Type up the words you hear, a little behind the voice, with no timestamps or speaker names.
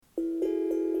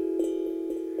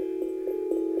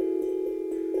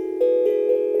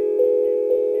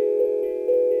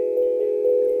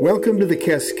Welcome to the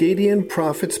Cascadian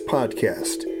Prophets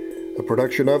Podcast, a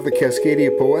production of the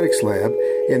Cascadia Poetics Lab,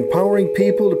 empowering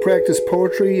people to practice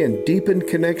poetry and deepen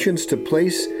connections to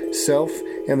place, self,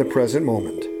 and the present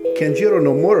moment. Kenjiro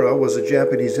Nomura was a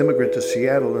Japanese immigrant to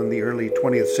Seattle in the early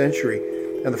 20th century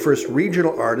and the first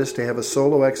regional artist to have a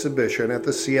solo exhibition at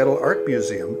the Seattle Art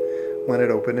Museum when it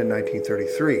opened in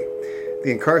 1933.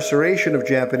 The incarceration of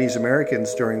Japanese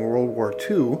Americans during World War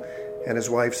II and his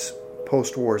wife's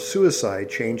post-war suicide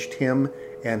changed him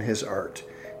and his art.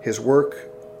 His work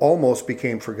almost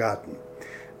became forgotten.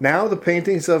 Now the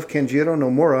paintings of Kenjiro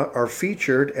Nomura are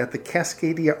featured at the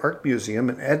Cascadia Art Museum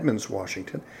in Edmonds,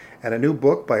 Washington, and a new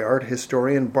book by art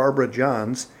historian Barbara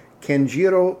Johns,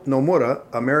 Kenjiro Nomura,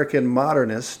 American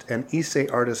Modernist and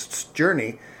Issei Artist's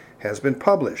Journey, has been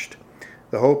published.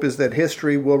 The hope is that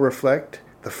history will reflect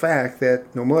the fact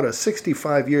that Nomura,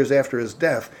 65 years after his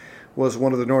death, was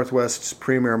one of the Northwest's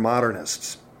premier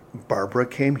modernists. Barbara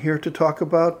came here to talk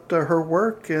about her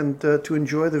work and to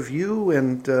enjoy the view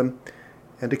and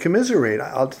to commiserate.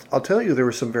 I'll tell you, there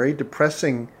were some very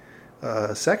depressing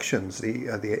sections.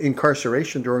 The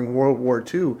incarceration during World War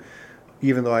II,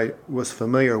 even though I was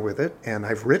familiar with it and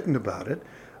I've written about it,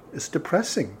 is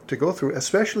depressing to go through,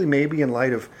 especially maybe in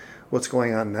light of what's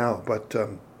going on now. But,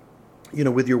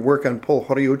 with your work on Paul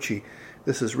Horiuchi,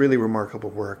 this is really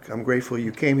remarkable work. I'm grateful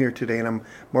you came here today, and I'm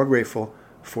more grateful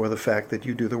for the fact that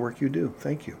you do the work you do.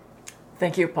 Thank you.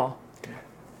 Thank you, Paul.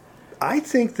 I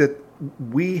think that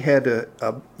we had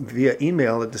via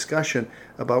email a discussion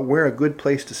about where a good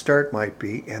place to start might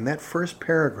be, and that first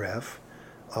paragraph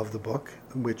of the book,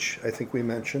 which I think we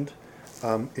mentioned,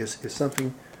 is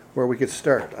something where we could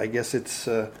start. I guess it's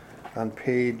on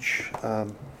page,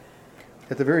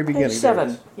 at the very beginning. Page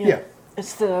 7. Yeah.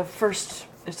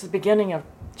 It's the beginning of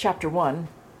chapter 1,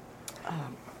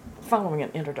 following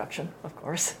an introduction, of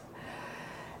course.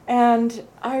 And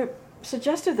I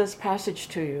suggested this passage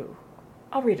to you.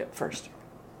 I'll read it first.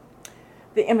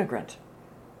 The Immigrant.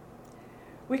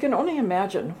 We can only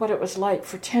imagine what it was like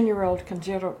for 10-year-old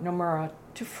Kenjiro Nomura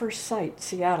to first sight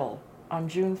Seattle on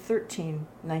June 13,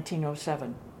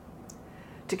 1907.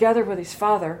 Together with his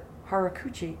father,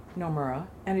 Harukuchi Nomura,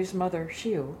 and his mother,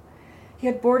 Shiu, he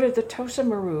had boarded the Tosa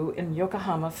Maru in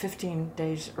Yokohama 15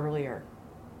 days earlier.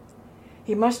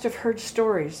 He must have heard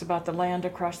stories about the land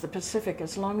across the Pacific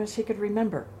as long as he could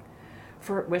remember,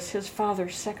 for it was his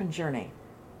father's second journey.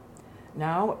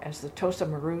 Now, as the Tosa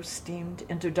Maru steamed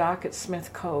into dock at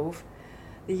Smith Cove,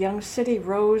 the young city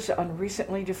rose on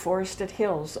recently deforested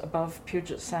hills above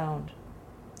Puget Sound.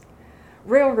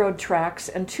 Railroad tracks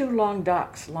and 2 long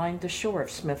docks lined the shore of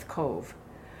Smith Cove,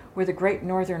 where the Great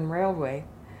Northern Railway,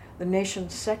 the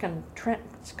nation's second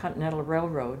transcontinental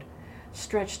railroad,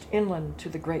 stretched inland to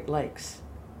the Great Lakes.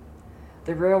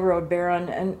 The railroad baron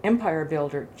and empire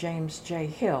builder, James J.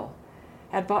 Hill,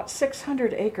 had bought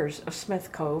 600 acres of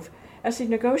Smith Cove as he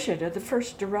negotiated the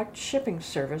first direct shipping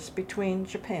service between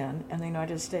Japan and the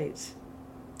United States.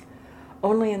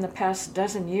 Only in the past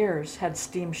dozen years had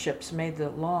steamships made the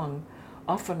long,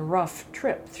 often rough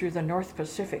trip through the North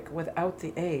Pacific without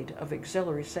the aid of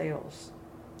auxiliary sails.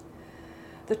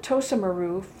 The Tosa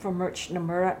Maru, from which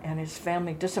Nomura and his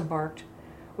family disembarked,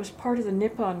 was part of the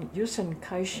Nippon Yusen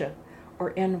Kaisha,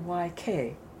 or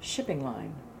NYK, shipping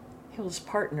line, Hill's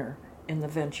partner in the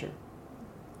venture.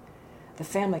 The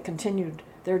family continued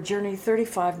their journey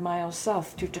 35 miles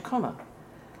south to Tacoma,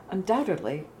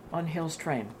 undoubtedly on Hill's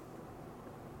train.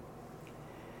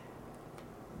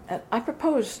 And I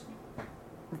proposed,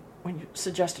 when you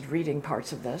suggested reading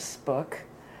parts of this book,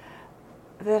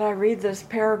 that I read this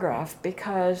paragraph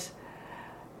because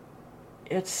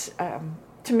it's,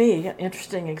 to me, an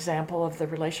interesting example of the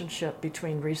relationship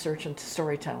between research and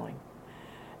storytelling.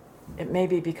 It may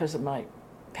be because of my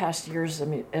past years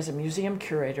as a museum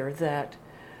curator that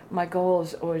my goal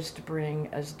is always to bring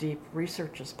as deep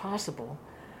research as possible,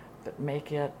 but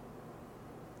make it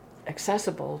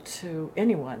accessible to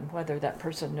anyone, whether that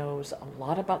person knows a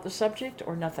lot about the subject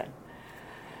or nothing.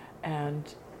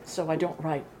 And so I don't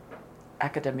write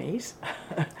academies.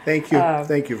 Thank you.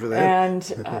 Thank you for that.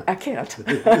 And I can't.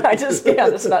 I just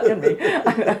can't. It's not in me.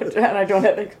 And I don't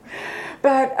have it.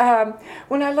 But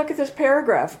when I look at this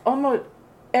paragraph, almost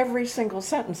every single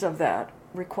sentence of that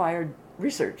required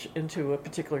research into a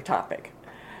particular topic.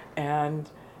 And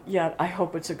yet I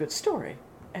hope it's a good story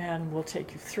and will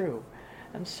take you through.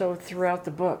 And so throughout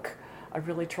the book, I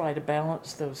really try to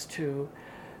balance those two,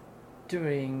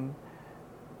 doing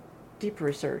deep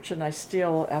research, and I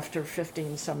still, after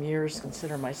 15 some years,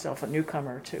 consider myself a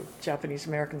newcomer to Japanese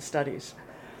American studies.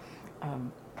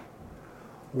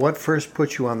 What first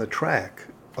put you on the track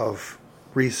of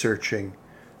researching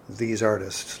these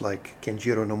artists like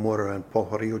Kenjiro Nomura and Paul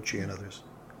Horiuchi and others?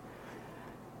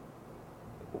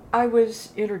 I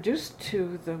was introduced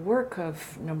to the work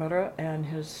of Nomura and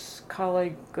his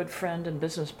colleague, good friend, and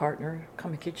business partner,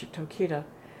 Kamikichi Tokita,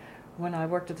 when I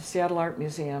worked at the Seattle Art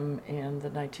Museum in the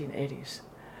 1980s.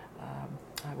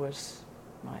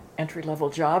 My entry-level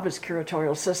job as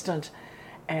curatorial assistant,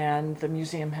 and the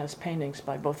museum has paintings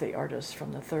by both the artists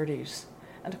from the 30s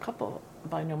and a couple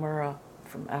by Nomura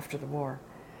from after the war.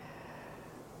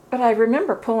 But I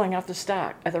remember pulling out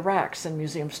the racks in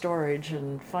museum storage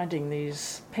and finding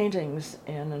these paintings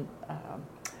in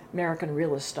American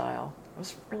realist style. I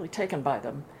was really taken by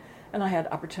them, and I had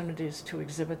opportunities to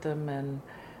exhibit them and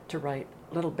to write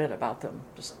a little bit about them,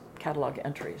 just catalog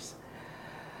entries.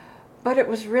 But it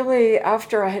was really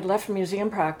after I had left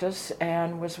museum practice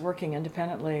and was working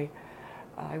independently,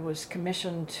 I was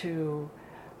commissioned to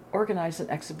organize an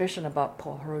exhibition about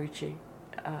Paul Horiuchi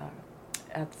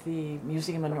at the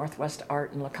Museum of Northwest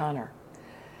Art in La Conner.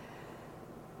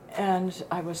 And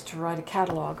I was to write a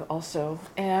catalog also,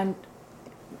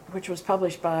 which was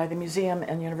published by the Museum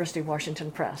and University of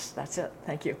Washington Press. That's it,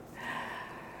 thank you.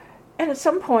 And at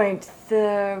some point,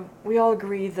 we all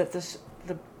agreed that the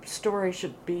story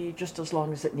should be just as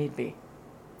long as it need be,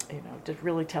 to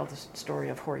really tell the story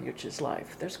of Horiuchi's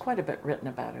life. There's quite a bit written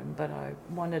about him, but I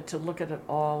wanted to look at it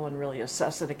all and really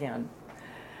assess it again.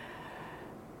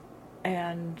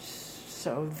 And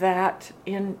so that,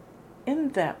 in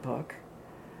that book,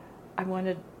 I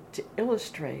wanted to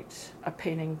illustrate a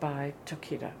painting by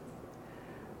Tokita.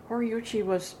 Horiuchi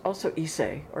was also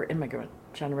Issei, or immigrant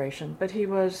generation, but he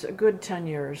was a good 10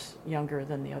 years younger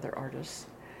than the other artists.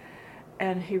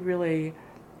 And he really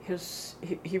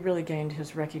gained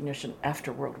his recognition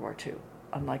after World War II,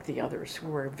 unlike the others who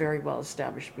were very well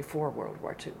established before World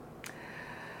War II.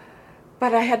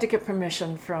 But I had to get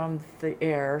permission from the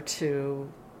heir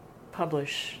to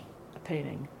publish a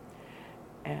painting.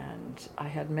 And I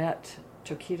had met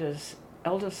Tokita's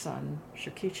eldest son,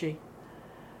 Shukichi,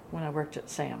 when I worked at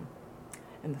SAM.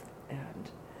 And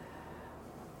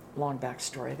long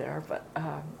backstory there, but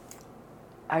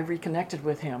I reconnected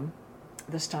with him,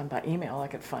 this time by email. I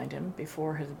could find him.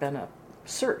 Before had been a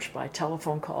search by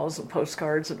telephone calls and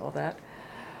postcards and all that.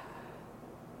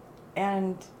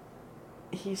 And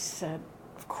he said,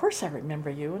 "Of course I remember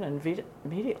you," and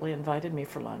immediately invited me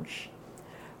for lunch.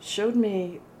 Showed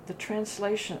me the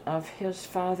translation of his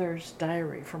father's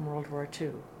diary from World War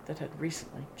II that had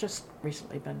just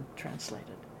recently been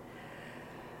translated.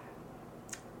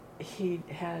 He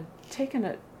had taken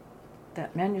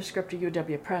that manuscript to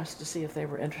UW Press to see if they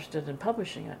were interested in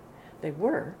publishing it. They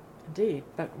were, indeed,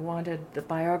 but wanted the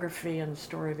biography and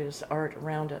story of his art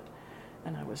around it,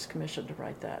 and I was commissioned to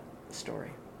write that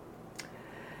story.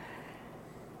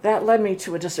 That led me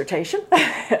to a dissertation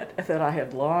that I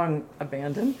had long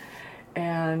abandoned,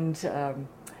 and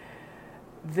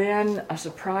then a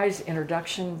surprise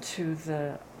introduction to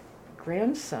the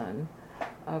grandson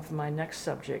of my next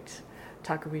subject,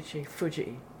 Takeuchi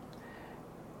Fuji.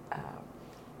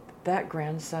 That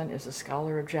grandson is a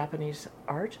scholar of Japanese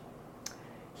art.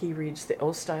 He reads the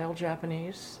old-style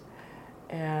Japanese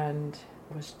and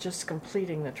was just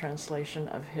completing the translation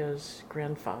of his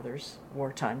grandfather's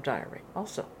wartime diary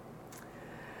also.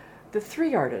 The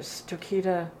three artists,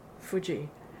 Tokita, Fuji,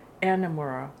 and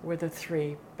Nomura, were the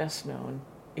three best-known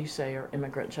Issei or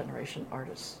immigrant generation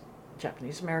artists,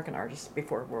 Japanese-American artists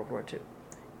before World War II,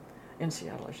 in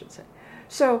Seattle, I should say.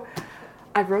 So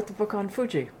I wrote the book on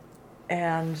Fuji,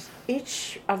 and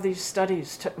each of these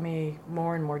studies took me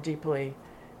more and more deeply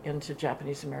into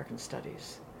Japanese-American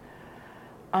studies.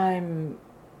 I'm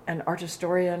an art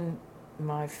historian.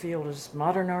 My field is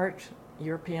modern art,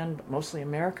 European, but mostly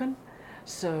American.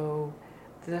 So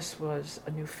this was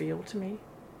a new field to me,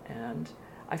 and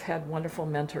I've had wonderful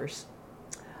mentors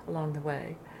along the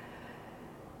way.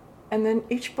 And then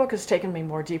each book has taken me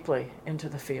more deeply into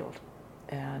the field,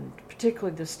 and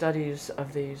particularly the studies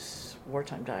of these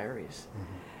wartime diaries.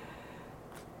 Mm-hmm.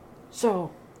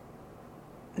 So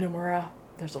Nomura,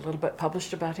 there's a little bit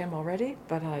published about him already,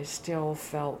 but I still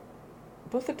felt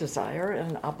both a desire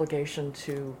and an obligation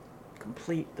to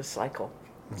complete the cycle,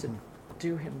 mm-hmm. to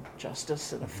do him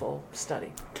justice in a full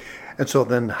study. And so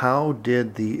then how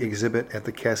did the exhibit at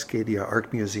the Cascadia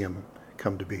Art Museum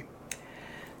come to be?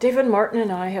 David Martin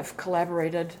and I have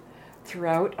collaborated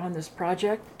throughout on this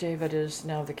project. David is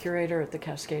now the curator at the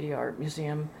Cascadia Art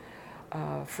Museum.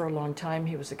 For a long time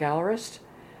he was a gallerist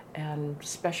and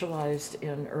specialized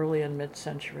in early and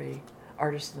mid-century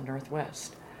artists in the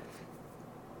Northwest.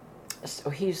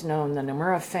 So he's known the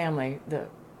Nomura family, the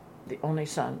only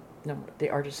son. The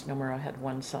artist Nomura had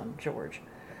one son, George,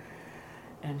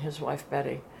 and his wife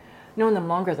Betty. known them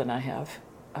longer than I have,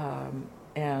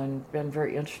 and been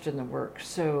very interested in the work.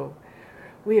 So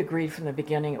we agreed from the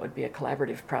beginning it would be a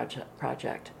collaborative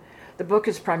project. The book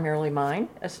is primarily mine,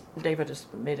 as David has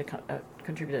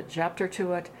contributed a chapter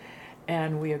to it,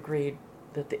 and we agreed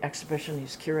that the exhibition,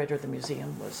 he's curator of the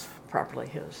museum, was properly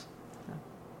his.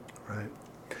 Right.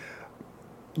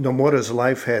 Nomura's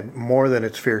life had more than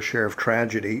its fair share of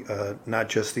tragedy, not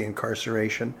just the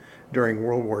incarceration during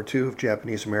World War II of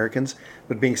Japanese Americans,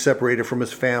 but being separated from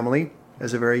his family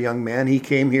as a very young man. He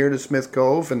came here to Smith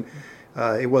Cove, and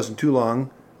it wasn't too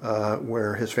long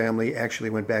where his family actually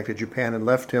went back to Japan and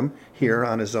left him here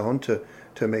on his own to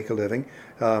make a living.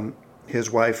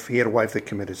 His wife, he had a wife that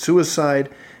committed suicide.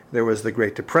 There was the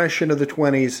Great Depression of the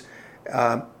 20s.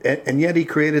 And yet he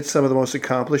created some of the most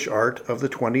accomplished art of the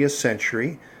 20th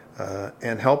century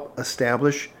and helped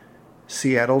establish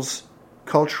Seattle's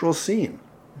cultural scene.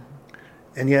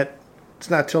 And yet it's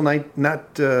not since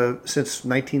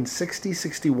 1960,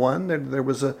 61 there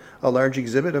was a large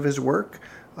exhibit of his work.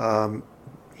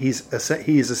 He's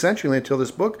essentially, until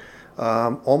this book,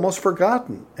 almost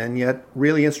forgotten, and yet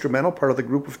really instrumental, part of the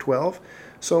group of 12.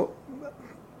 So,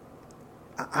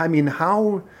 I mean,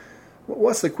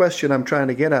 what's the question I'm trying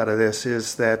to get out of this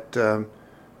is that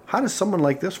how does someone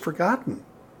like this forgotten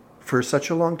for such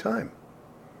a long time?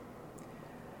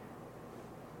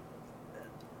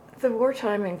 The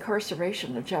wartime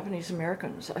incarceration of Japanese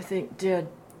Americans, I think, did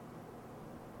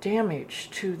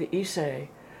damage to the Issei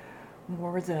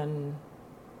more than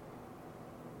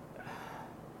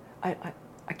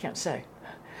I can't say.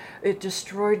 It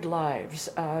destroyed lives.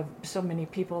 So many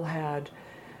people had,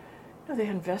 they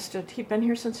invested. He'd been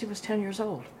here since he was 10 years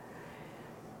old.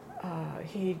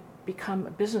 He'd become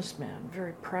a businessman,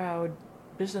 very proud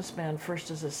businessman, first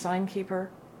as a sign keeper,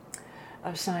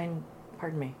 sign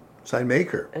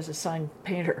maker. As a sign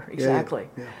painter, exactly.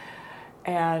 Yeah.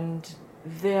 And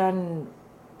then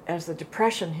as the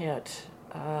Depression hit,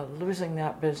 losing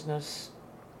that business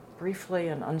briefly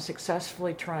and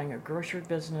unsuccessfully, trying a grocery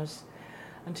business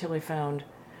until he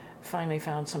finally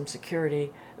found some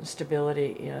security and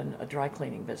stability in a dry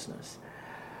cleaning business.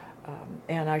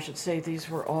 And I should say these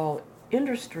were all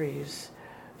industries,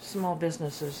 small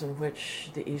businesses in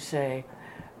which the Issei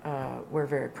were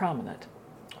very prominent.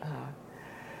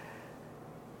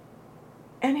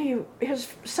 And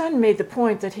his son made the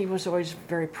point that he was always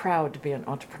very proud to be an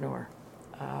entrepreneur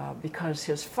because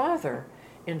his father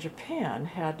in Japan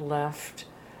had left,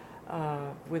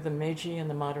 with the Meiji and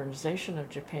the modernization of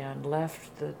Japan,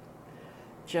 left the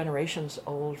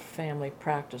generations-old family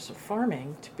practice of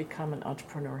farming to become an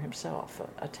entrepreneur himself,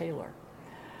 a tailor.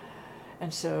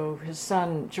 And so his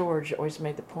son, George, always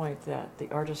made the point that the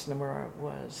artist Nomura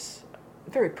was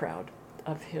very proud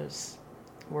of his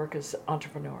work as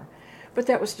entrepreneur. But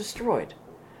that was destroyed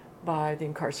by the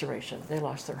incarceration. They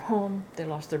lost their home, they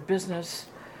lost their business.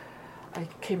 I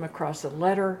came across a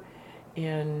letter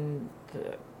in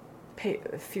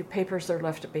a few papers that are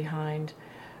left behind,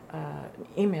 an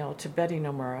email to Betty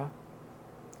Nomura,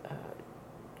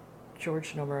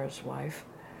 George Nomura's wife,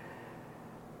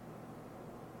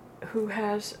 who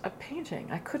has a painting.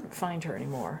 I couldn't find her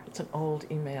anymore. It's an old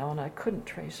email, and I couldn't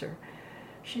trace her.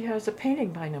 She has a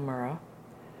painting by Nomura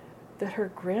that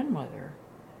her grandmother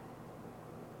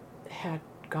had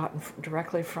gotten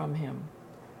directly from him,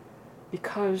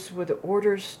 because with the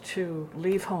orders to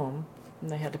leave home, and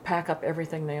they had to pack up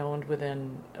everything they owned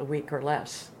within a week or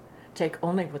less, take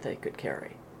only what they could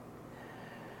carry.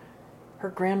 Her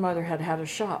grandmother had had a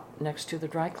shop next to the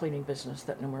dry cleaning business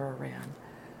that Nomura ran,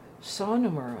 saw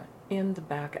Nomura in the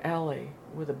back alley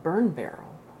with a burn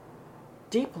barrel,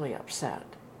 deeply upset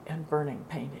and burning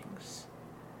paintings.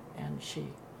 And she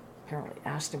apparently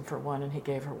asked him for one, and he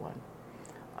gave her one.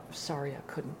 I'm sorry, I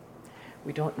couldn't.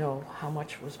 We don't know how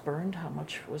much was burned, how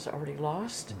much was already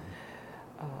lost.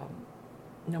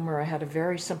 Nomura had a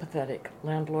very sympathetic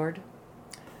landlord,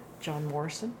 John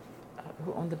Morrison,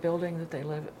 who owned the building that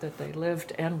they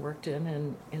lived and worked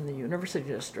in the University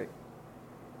District.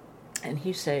 And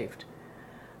he saved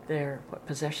their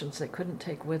possessions they couldn't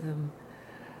take with them,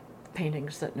 the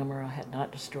paintings that Nomura had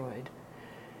not destroyed.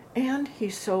 And he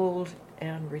sold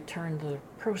and returned the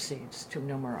proceeds to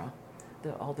Nomura,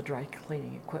 all the dry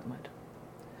cleaning equipment.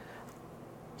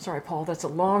 Sorry, Paul, that's a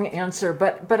long answer,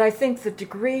 but I think the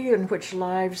degree in which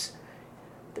lives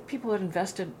that people had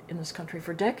invested in this country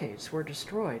for decades were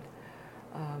destroyed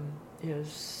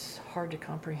is hard to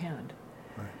comprehend.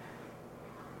 Right.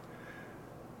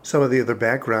 Some of the other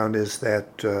background is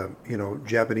that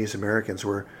Japanese Americans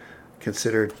were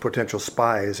considered potential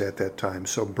spies at that time.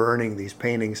 So burning these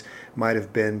paintings might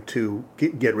have been to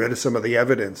get rid of some of the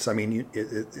evidence. I mean,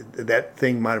 that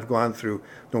thing might have gone through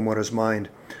Nomura's mind.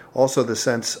 Also, the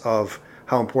sense of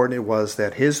how important it was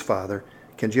that his father,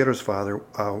 Kenjiro's father,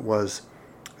 was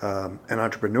an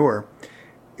entrepreneur,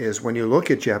 is when you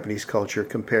look at Japanese culture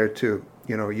compared to,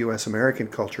 U.S. American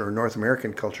culture or North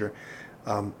American culture.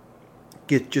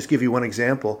 Just give you one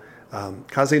example.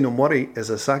 Kaze no Mori is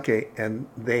a sake, and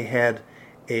they had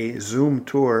a Zoom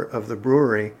tour of the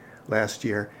brewery last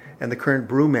year, and the current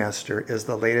brewmaster is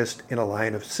the latest in a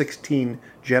line of 16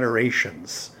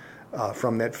 generations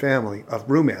from that family of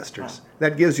brewmasters. Wow.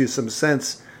 That gives you some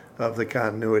sense of the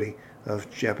continuity of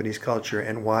Japanese culture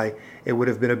and why it would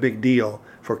have been a big deal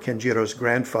for Kenjiro's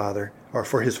grandfather, or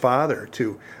for his father,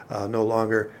 to no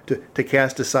longer to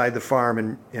cast aside the farm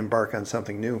and embark on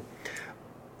something new.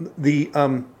 The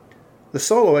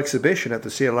solo exhibition at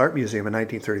the Seattle Art Museum in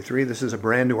 1933, this is a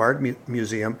brand new art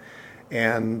museum,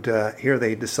 and here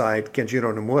they decide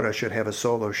Kenjiro Nomura should have a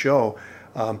solo show,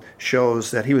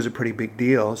 shows that he was a pretty big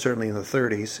deal, certainly in the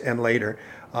 30s and later.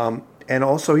 And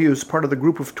also he was part of the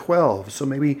group of 12, so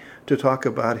maybe to talk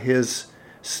about his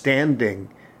standing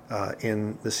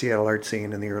in the Seattle art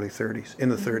scene in the early 30s, in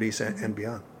the 30s and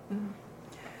beyond. Mm-hmm.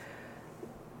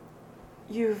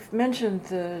 You've mentioned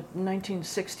the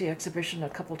 1960 exhibition a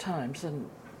couple times, and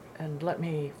let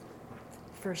me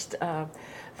first,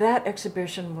 that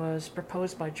exhibition was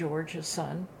proposed by George, his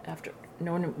son, after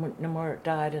Nomura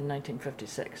died in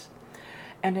 1956.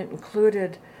 And it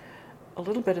included a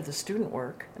little bit of the student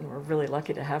work, and we're really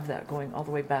lucky to have that going all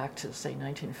the way back to, say,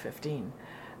 1915.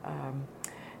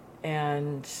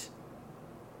 And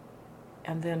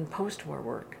then post-war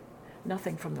work,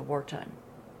 nothing from the wartime.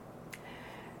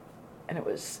 And it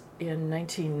was in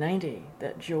 1990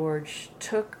 that George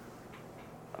took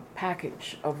a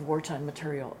package of wartime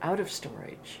material out of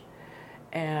storage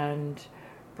and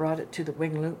brought it to the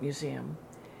Wing Loop Museum.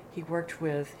 He worked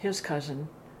with his cousin,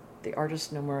 the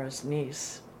artist Nomura's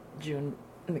niece, June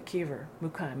Mukai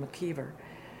McKeever,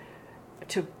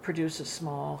 to produce a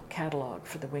small catalog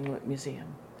for the Wing Loop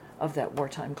Museum of that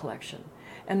wartime collection.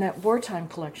 And that wartime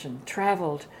collection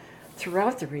traveled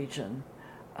throughout the region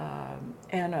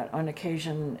and on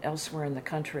occasion elsewhere in the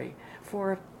country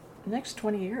for the next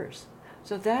 20 years.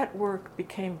 So that work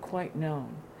became quite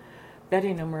known.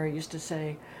 Betty Nomura used to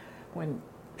say, when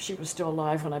she was still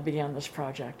alive when I began this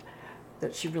project,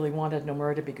 that she really wanted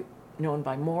Nomura to be known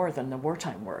by more than the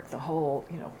wartime work, the whole,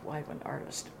 Waiwan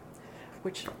artist,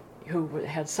 who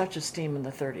had such esteem in the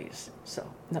 30s.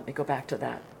 So let me go back to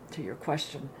that, to your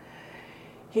question.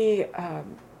 He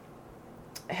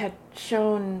had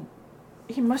shown,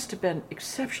 he must have been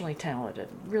exceptionally talented,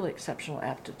 really exceptional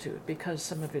aptitude, because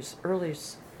some of his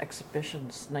earliest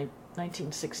exhibitions,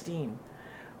 1916,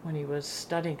 when he was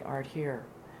studying art here,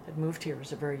 had moved here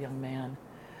as a very young man,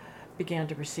 began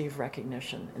to receive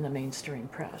recognition in the mainstream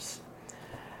press.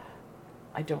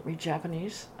 I don't read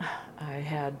Japanese. I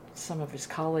had some of his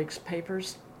colleagues'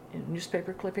 papers,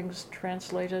 newspaper clippings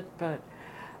translated, but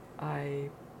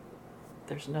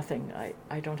there's nothing,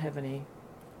 I don't have any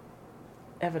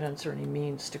evidence or any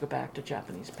means to go back to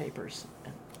Japanese papers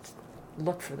and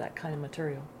look for that kind of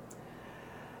material.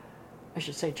 I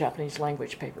should say Japanese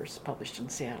language papers published in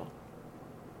Seattle.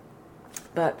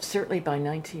 But certainly by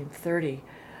 1930,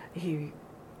 he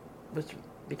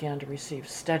began to receive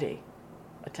steady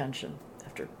attention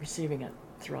after receiving it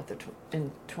throughout the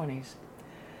 20s.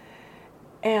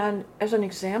 And as an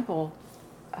example,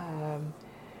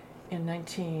 in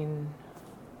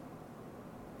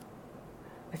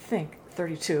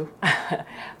 1932,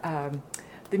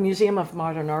 the Museum of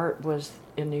Modern Art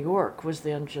in New York was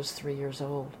then just 3 years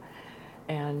old,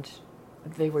 and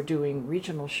they were doing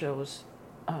regional shows,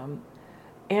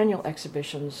 annual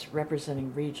exhibitions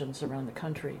representing regions around the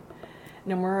country.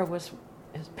 Nomura was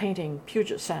painting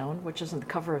Puget Sound, which is on the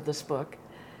cover of this book,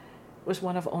 was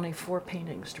one of only 4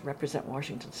 paintings to represent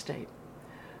Washington State.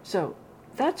 So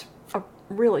that's a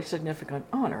really significant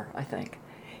honor, I think.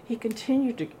 He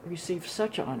continued to receive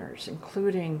such honors,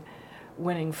 including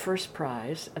winning first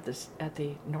prize at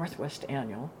the Northwest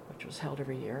Annual, which was held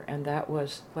every year, and that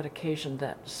was what occasioned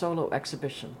that solo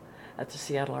exhibition at the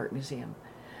Seattle Art Museum.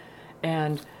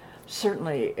 And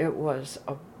certainly it was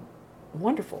a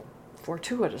wonderful,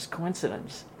 fortuitous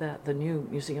coincidence that the new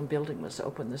museum building was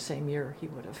opened the same year he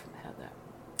would have had that.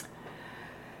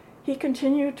 He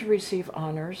continued to receive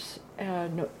honors,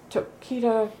 and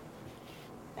Tokita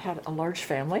had a large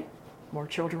family. More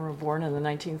children were born in the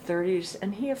 1930s,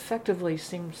 and he effectively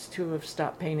seems to have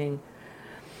stopped painting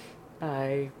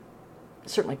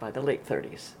certainly by the late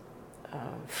 30s.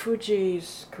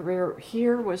 Fuji's career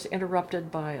here was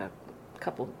interrupted by a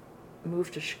couple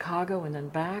moved to Chicago and then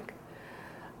back.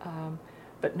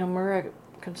 But Nomura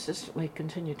consistently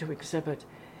continued to exhibit,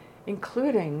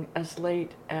 including as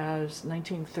late as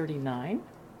 1939.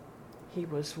 He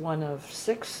was one of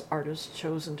 6 artists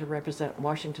chosen to represent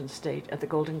Washington State at the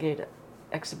Golden Gate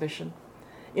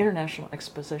International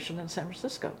Exposition in San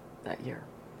Francisco that year.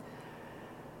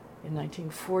 In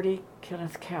 1940,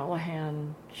 Kenneth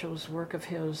Callahan chose work of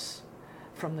his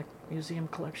from the museum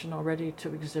collection already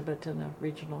to exhibit in a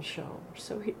regional show.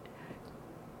 So he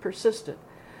persisted.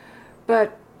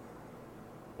 But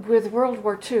with World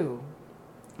War II,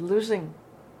 losing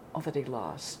all that he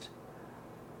lost,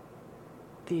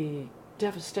 the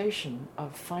devastation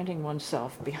of finding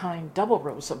oneself behind double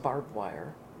rows of barbed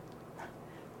wire,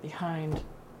 behind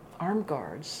armed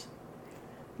guards,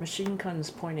 machine guns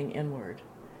pointing inward,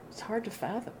 it's hard to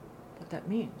fathom what that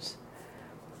means.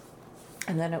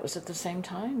 And then it was at the same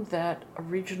time that a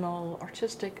regional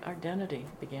artistic identity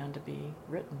began to be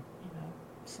written,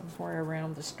 somewhere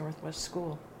around this Northwest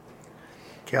School.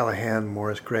 Callahan,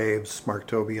 Morris Graves, Mark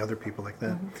Tobey, other people like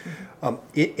that.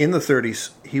 Mm-hmm. In the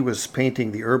 30s, he was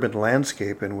painting the urban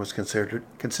landscape and was considered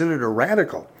a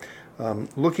radical.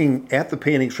 Looking at the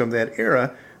paintings from that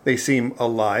era, they seem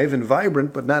alive and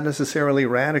vibrant, but not necessarily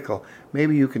radical.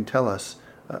 Maybe you can tell us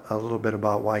a little bit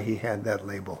about why he had that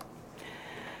label.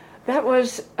 That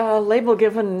was a label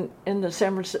given in the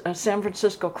San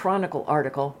Francisco Chronicle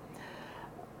article.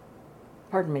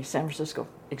 San Francisco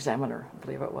Examiner, I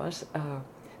believe it was.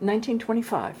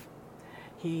 1925.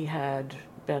 He had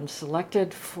been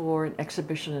selected for an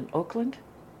exhibition in Oakland.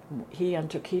 He and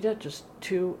Tokita,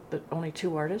 only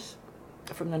 2 artists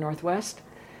from the Northwest.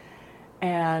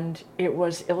 And it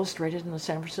was illustrated in the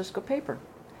San Francisco paper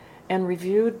and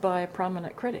reviewed by a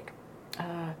prominent critic.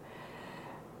 And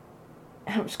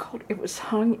it was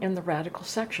hung in the radical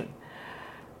section.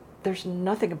 There's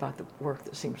nothing about the work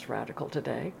that seems radical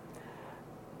today,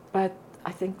 but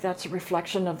I think that's a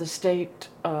reflection of the state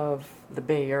of the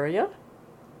Bay Area,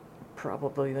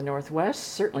 probably the Northwest,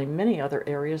 certainly many other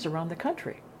areas around the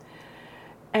country.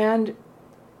 And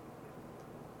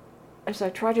as I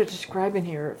try to describe in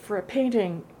here, for a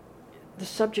painting, the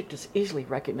subject is easily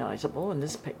recognizable. In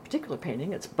this particular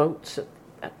painting, it's boats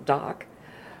at dock,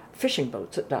 fishing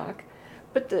boats at dock,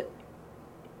 but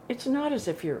it's not as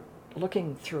if you're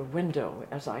looking through a window,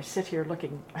 as I sit here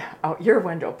looking out your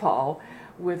window, Paul,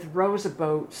 with rows of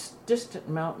boats, distant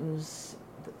mountains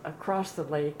across the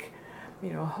lake,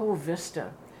 a whole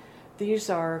vista. These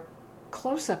are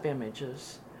close-up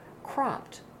images,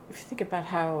 cropped. If you think about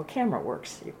how a camera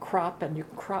works, you crop and you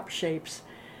crop shapes,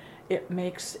 it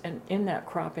makes, and in that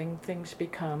cropping, things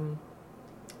become,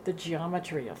 the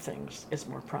geometry of things is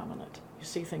more prominent. You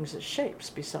see things as shapes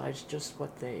besides just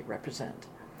what they represent.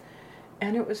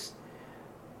 And it was,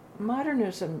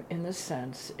 modernism in this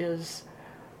sense is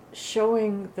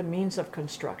showing the means of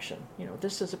construction.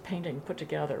 This is a painting put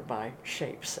together by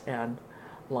shapes and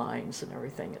lines and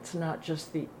everything. It's not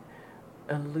just the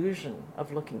illusion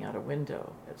of looking out a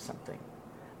window at something,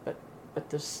 but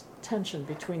this tension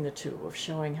between the two of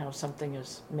showing how something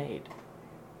is made.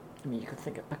 You could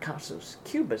think of Picasso's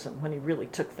Cubism when he really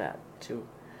took that to,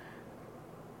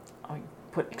 I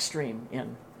put extreme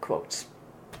in quotes.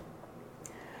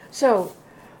 So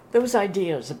those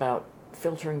ideas about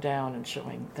filtering down and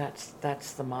showing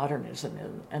that's the modernism,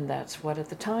 and that's what at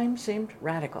the time seemed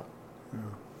radical. Yeah.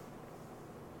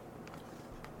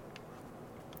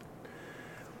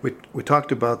 We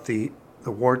talked about the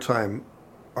wartime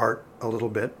art a little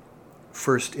bit.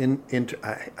 First,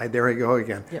 there I go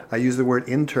again. Yeah. I use the word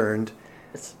interned.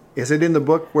 Is it in the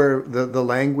book where the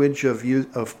language of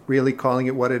really calling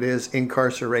it what it is,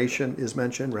 incarceration, is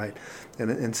mentioned? Right.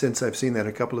 And since I've seen that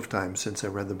a couple of times since I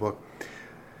read the book.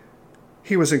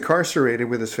 He was incarcerated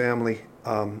with his family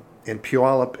in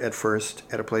Puyallup at first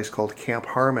at a place called Camp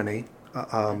Harmony,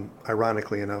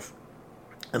 ironically enough,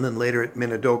 and then later at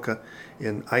Minidoka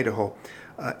in Idaho.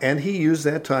 And he used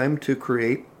that time to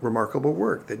create remarkable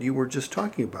work that you were just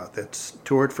talking about, that's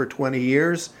toured for 20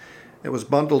 years. It was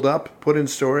bundled up, put in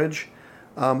storage.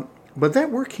 But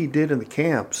that work he did in the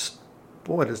camps,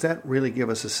 boy, does that really give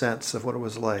us a sense of what it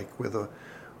was like with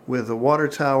a water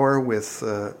tower, with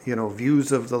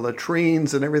views of the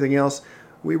latrines and everything else.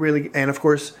 And of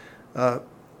course,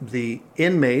 the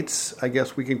inmates, I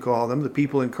guess we can call them, the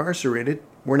people incarcerated,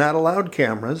 were not allowed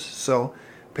cameras, so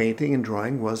painting and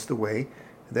drawing was the way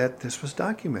that this was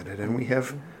documented. And we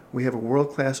have a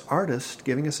world-class artist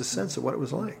giving us a sense of what it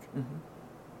was like. Mm-hmm.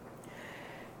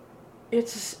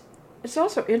 It's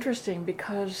also interesting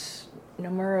because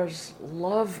Nomura's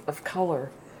love of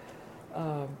color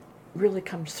really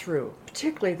comes through,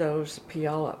 particularly those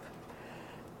Puyallup.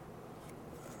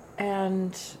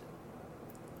 And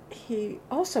he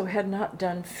also had not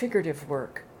done figurative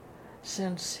work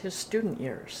since his student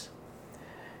years.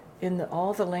 In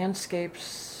all the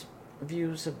landscapes,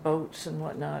 views of boats and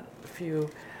whatnot, a few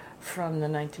from the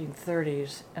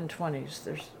 1930s and 20s,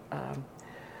 there's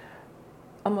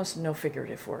almost no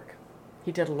figurative work.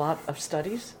 He did a lot of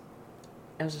studies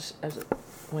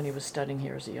when he was studying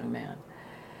here as a young man.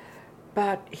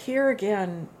 But here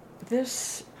again,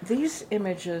 these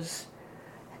images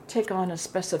take on a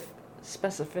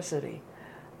specificity,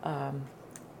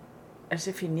 as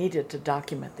if he needed to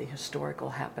document the historical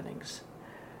happenings,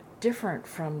 different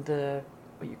from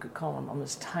what you could call them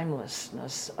almost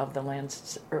timelessness of the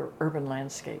urban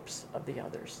landscapes of the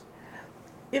others.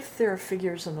 If there are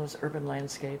figures in those urban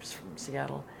landscapes from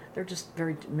Seattle, they're just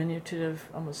very diminutive,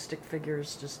 almost stick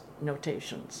figures, just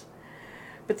notations.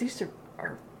 But these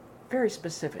are very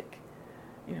specific.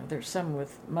 You know, there's some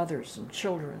with mothers and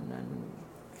children and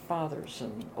fathers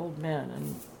and old men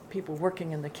and people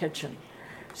working in the kitchen.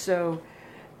 So,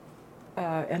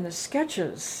 and the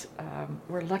sketches,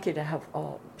 we're lucky to have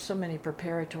so many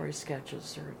preparatory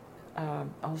sketches, or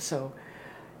also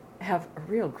have a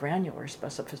real granular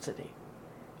specificity.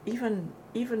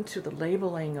 Even to the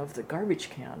labeling of the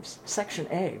garbage cans, Section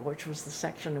A, which was the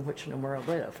section in which Nomura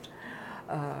lived,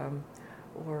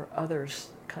 or others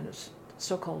kind of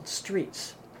so-called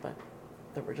streets, but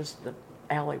there were just the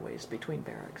alleyways between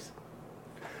barracks.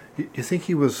 You think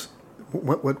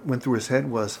what went through his head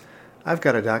was, I've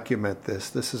got to document this.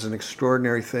 This is an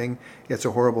extraordinary thing. It's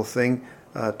a horrible thing.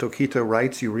 Tokita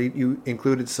writes, you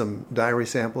included some diary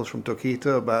samples from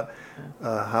Tokita about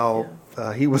how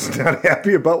he was not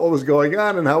happy about what was going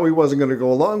on and how he wasn't going to go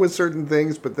along with certain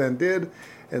things, but then did.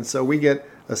 And so we get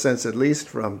a sense, at least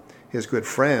from his good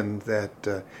friend,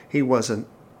 that he wasn't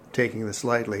taking this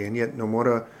lightly. And yet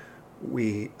Nomura,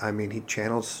 he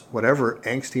channels whatever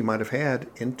angst he might have had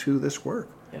into this work.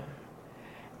 Yeah.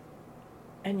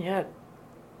 And yet,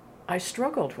 I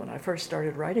struggled when I first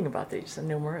started writing about these in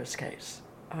Nomura's case,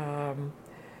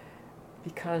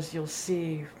 because you'll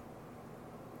see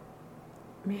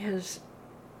his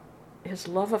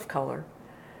love of color,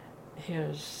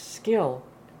 his skill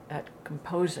at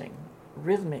composing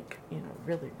rhythmic,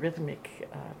 really rhythmic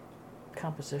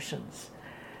compositions,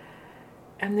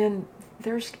 and then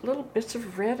there's little bits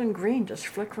of red and green just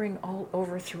flickering all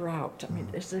over throughout. I mean,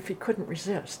 as if he couldn't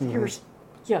resist. Mm-hmm.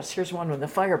 Here's one with the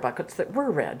fire buckets that were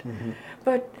red. Mm-hmm.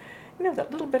 But,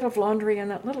 that little bit of laundry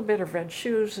and that little bit of red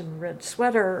shoes and red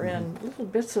sweater mm-hmm. and little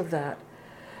bits of that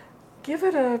give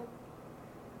it a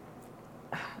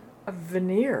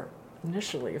veneer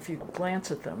initially, if you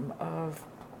glance at them, of,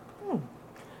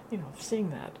 seeing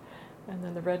that. And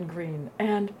then the red and green.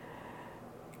 And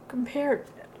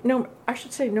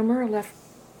Nomura left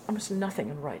almost nothing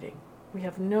in writing. We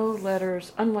have no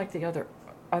letters, unlike the other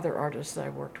artists that I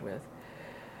worked with.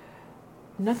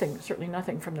 Nothing, certainly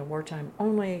nothing from the wartime,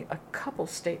 only a couple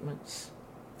statements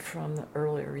from the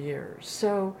earlier years.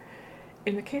 So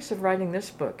in the case of writing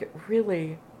this book,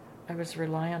 I was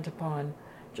reliant upon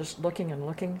just looking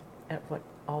at what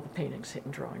all the paintings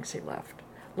and drawings he left.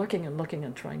 Looking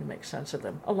and trying to make sense of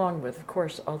them, along with, of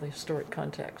course, all the historic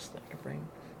context that I bring.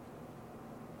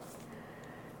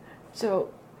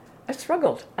 So I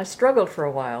struggled for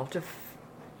a while to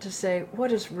say,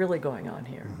 what is really going on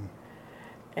here? Mm-hmm.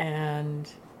 And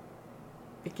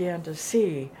began to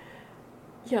see,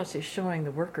 yes, he's showing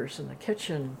the workers in the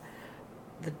kitchen,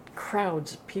 the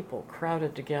crowds of people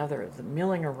crowded together, the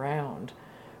milling around,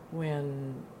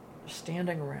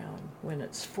 standing around, when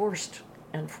it's forced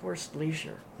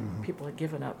leisure. Mm-hmm. People had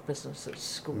given up businesses,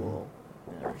 school,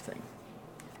 mm-hmm. and everything.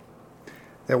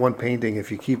 That one painting, if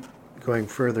you keep going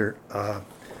further,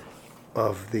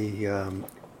 of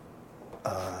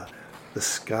the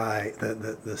sky,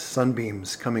 the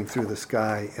sunbeams coming through the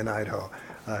sky in Idaho.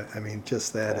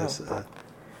 Just that is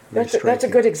that's a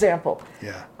good example.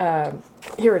 Yeah.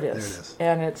 Here it is. There it is.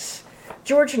 And it's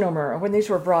George Nomura, when these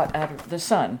were brought out of the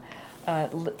sun,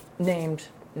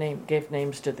 gave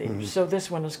names to these. Mm-hmm. So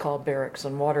this one is called Barracks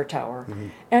and Water Tower. Mm-hmm.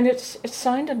 And it's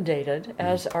signed and dated, mm-hmm.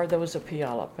 as are those of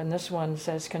Puyallup. And this one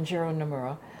says Kenjiro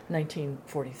Nomura,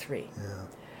 1943. Yeah.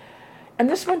 And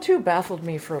this one, too, baffled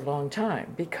me for a long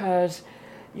time, because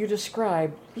you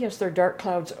describe, yes, there are dark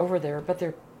clouds over there, but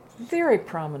they're very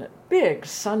prominent, big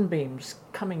sunbeams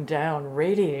coming down,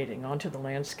 radiating onto the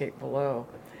landscape below.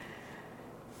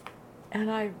 And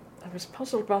I was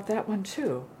puzzled about that one,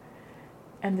 too,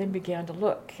 and then began to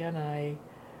look, and I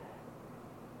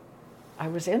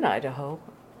was in Idaho,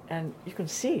 and you can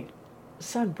see the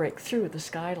sun break through the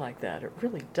sky like that. It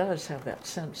really does have that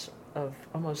sense of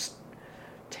almost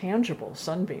tangible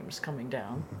sunbeams coming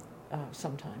down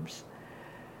sometimes.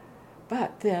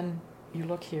 But then you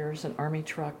look, here's an army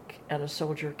truck and a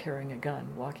soldier carrying a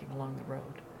gun walking along the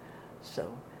road.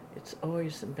 So it's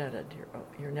always embedded.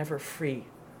 You're never free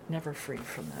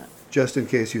from that. Just in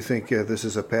case you think this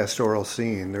is a pastoral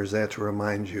scene, there's that to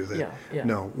remind you that,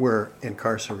 no, we're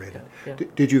incarcerated. Yeah.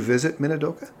 Did you visit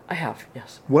Minidoka? I have,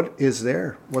 yes. What is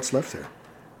there? What's left there?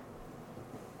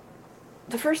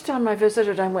 The first time I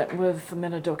visited, I went with the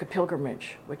Minidoka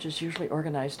Pilgrimage, which is usually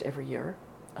organized every year.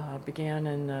 Began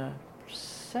in the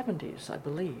 70s, I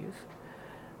believe.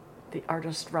 The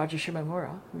artist Raja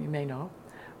Shimamura, whom you may know,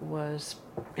 was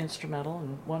instrumental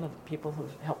and one of the people who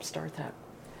helped start that.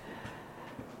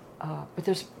 But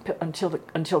there's until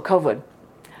COVID,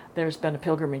 there's been a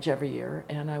pilgrimage every year,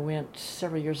 and I went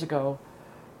several years ago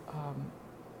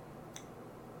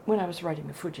when I was writing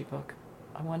the Fuji book.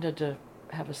 I wanted to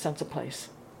have a sense of place.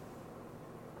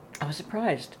 I was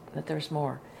surprised that there's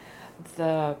more.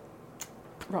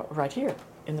 Right here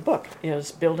in the book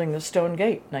is Building the Stone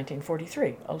Gate,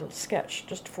 1943, a little sketch,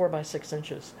 just 4 by 6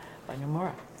 inches by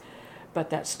Nomura. But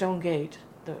that stone gate,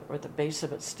 the base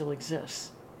of it still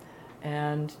exists.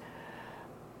 And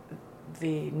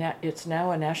it's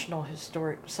now a National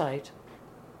Historic Site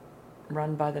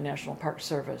run by the National Park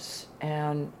Service.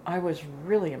 And I was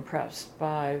really impressed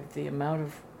by the amount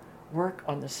of work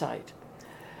on the site.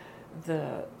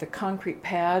 The concrete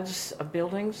pads of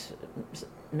buildings,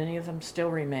 many of them still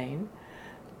remain.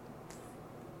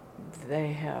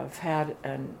 They have had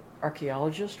an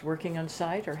archaeologist working on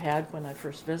site, or had when I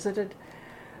first visited,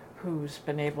 who's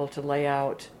been able to lay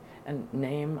out and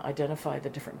identify the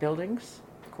different buildings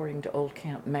according to old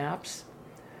camp maps.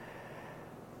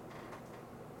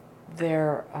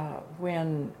 After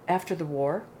the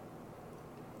war,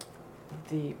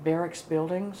 the barracks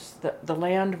buildings, the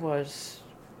land was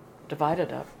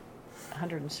divided up,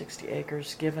 160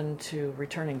 acres given to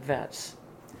returning vets.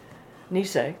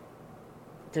 Nisei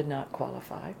did not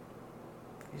qualify.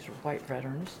 These were white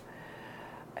veterans.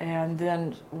 And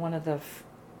then one of the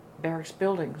barracks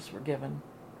buildings were given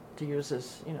to use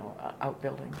as,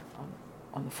 outbuilding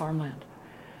on the farmland.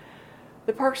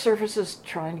 The Park Service is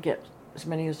trying to get as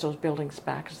many of those buildings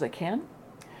back as they can.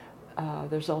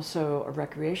 There's also a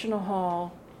recreational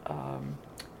hall.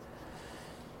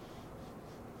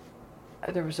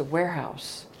 There was a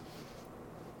warehouse.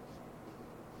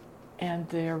 And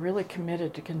they're really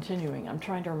committed to continuing. I'm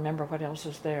trying to remember what else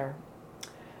is there.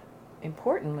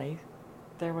 Importantly,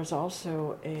 there was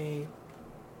also a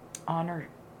honor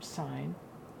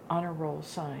roll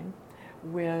sign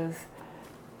with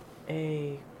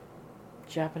a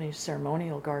Japanese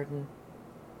ceremonial garden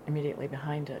immediately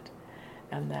behind it.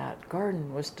 And that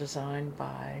garden was designed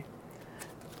by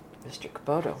Mr.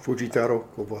 Kubota. Fujitaro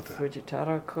Kubota.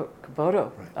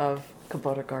 Kubota Right. Of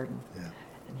Kubota Garden. Yeah.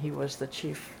 And he was the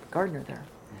chief gardener there.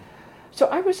 So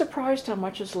I was surprised how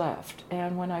much is left.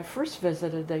 And when I first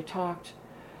visited, they talked,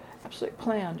 absolutely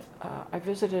planned. I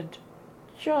visited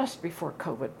just before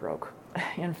COVID broke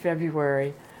in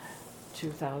February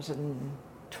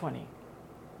 2020.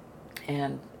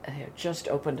 And it had just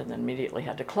opened and then immediately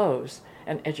had to close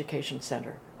an education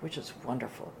center, which is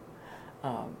wonderful.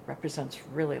 Represents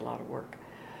really a lot of work.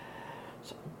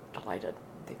 So I'm delighted.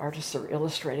 The artists are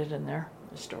illustrated in there,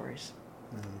 the stories.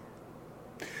 Mm-hmm.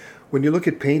 When you look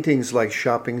at paintings like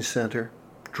Shopping Center,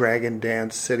 Dragon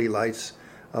Dance, City Lights,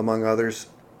 among others,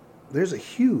 there's a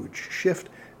huge shift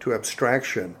to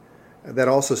abstraction that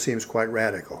also seems quite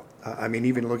radical.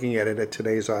 Even looking at it at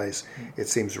today's eyes, it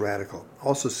seems radical.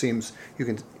 Also seems you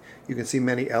can see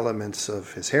many elements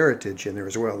of his heritage in there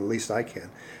as well. At least I can.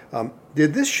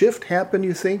 Did this shift happen,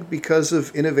 you think, because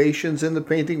of innovations in the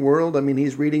painting world?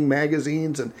 He's reading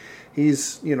magazines and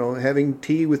he's having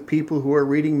tea with people who are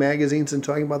reading magazines and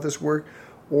talking about this work,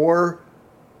 or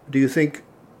do you think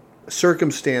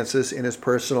circumstances in his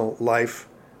personal life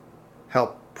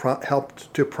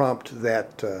helped to prompt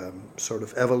that sort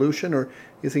of evolution, or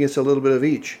you think it's a little bit of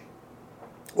each,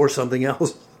 or something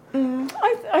else?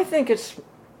 I think it's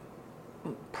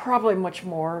probably much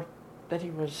more that he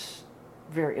was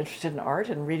very interested in art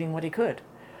and reading what he could.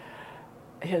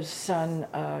 His son,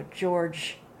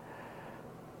 George,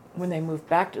 when they moved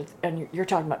back to, and you're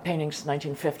talking about paintings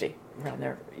 1950, around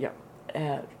there,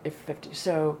 yeah, 50.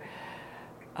 So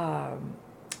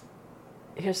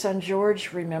his son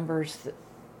George remembers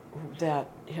that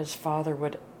his father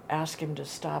would ask him to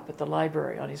stop at the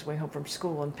library on his way home from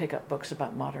school and pick up books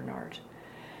about modern art.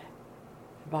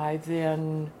 By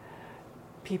then,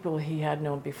 people he had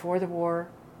known before the war,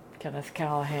 Kenneth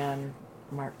Callahan,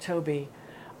 Mark Tobey,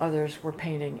 others were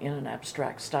painting in an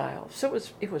abstract style. So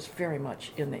it was very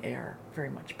much in the air, very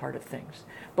much part of things,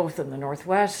 both in the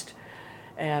Northwest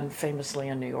and famously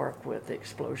in New York with the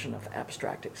explosion of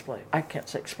I can't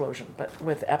say explosion, but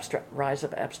with rise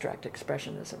of abstract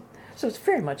expressionism. So it's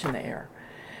very much in the air.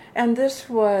 And this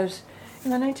was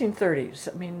in the 1930s.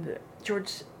 I mean,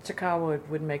 George Sakawa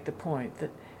would make the point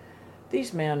that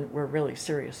these men were really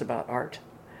serious about art.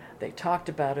 They talked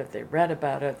about it, they read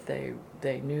about it, they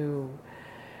knew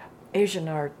Asian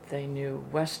art, they knew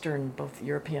Western, both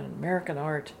European and American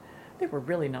art. They were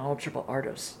really knowledgeable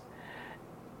artists.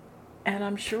 And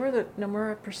I'm sure that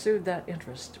Nomura pursued that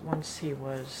interest once he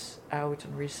was out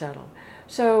and resettled.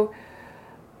 So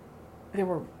there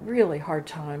were really hard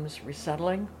times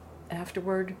resettling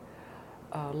afterward,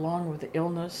 along with the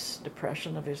illness,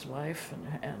 depression of his wife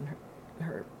and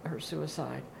her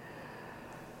suicide.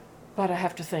 But I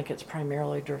have to think it's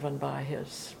primarily driven by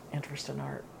his interest in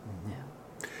art. Mm-hmm.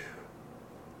 Yeah.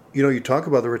 You know, you talk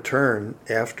about the return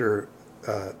after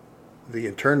the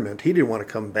internment. He didn't want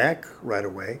to come back right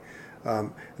away.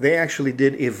 They actually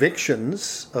did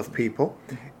evictions of people.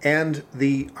 And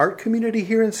the art community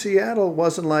here in Seattle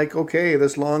wasn't like, okay,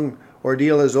 this long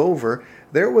ordeal is over.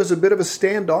 There was a bit of a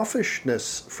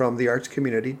standoffishness from the arts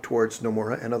community towards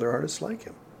Nomura and other artists like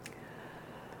him.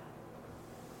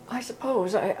 I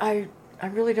suppose. I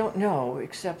really don't know,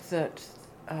 except that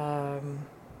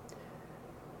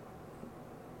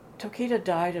Tokita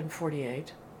died in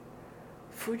 1948.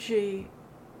 Fuji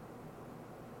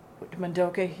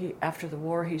Mandoke, after the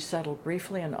war, he settled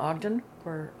briefly in Ogden,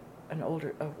 where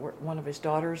one of his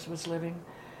daughters was living,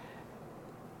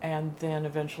 and then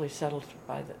eventually settled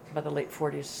by the late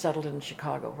 40s, settled in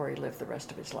Chicago, where he lived the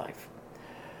rest of his life.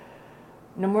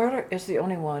 Nomura is the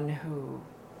only one who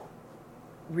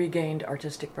regained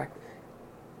artistic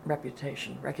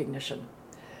recognition.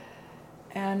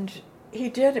 And he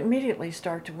did immediately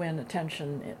start to win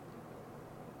attention.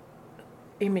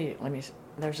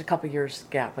 There's a couple years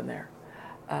gap in there,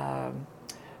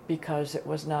 because it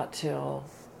was not till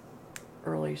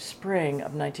early spring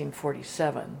of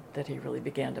 1947 that he really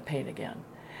began to paint again.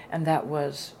 And that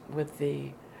was with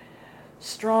the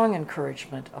strong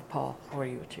encouragement of Paul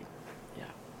Horiuchi.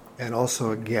 Yeah. And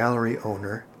also a gallery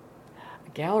owner.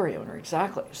 Gallery owner,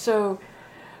 exactly. So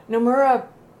Nomura,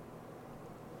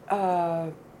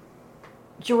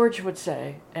 George would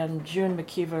say, and June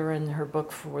McKeever in her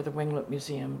book for the Winglet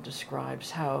Museum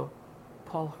describes how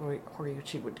Paul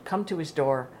Horiuchi would come to his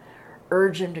door,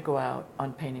 urge him to go out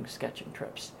on painting sketching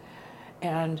trips.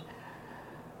 And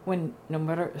when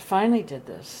Nomura finally did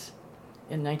this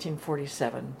in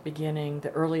 1947, beginning,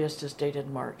 the earliest is dated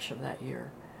March of that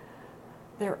year,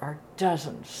 there are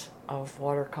dozens of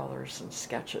watercolors and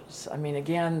sketches. I mean,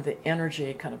 again, the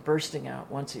energy kind of bursting out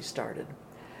once he started.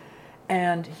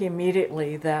 And he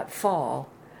immediately, that fall,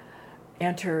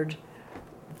 entered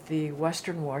the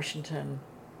Western Washington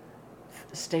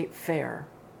State Fair.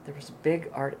 There was a big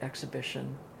art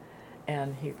exhibition,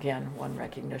 and he again won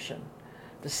recognition.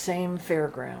 The same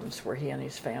fairgrounds where he and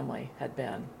his family had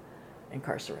been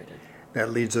incarcerated.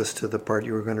 That leads us to the part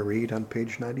you were going to read on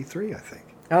page 93, I think.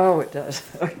 Oh, it does.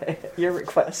 Okay, your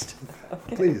request.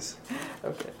 Okay. Please.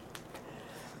 Okay.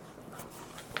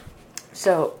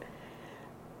 So,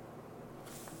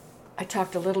 I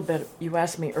talked a little bit, you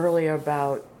asked me earlier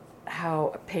about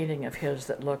how a painting of his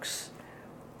that looks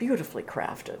beautifully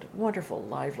crafted, wonderful,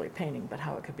 lively painting, but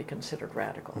how it could be considered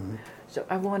radical. Mm-hmm. So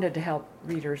I wanted to help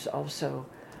readers also.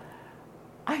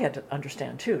 I had to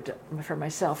understand, too, for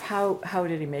myself, how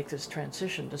did he make this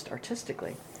transition just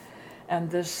artistically? And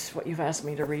this, what you've asked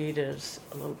me to read, is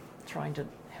a little trying to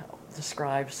help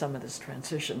describe some of this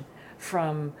transition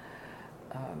from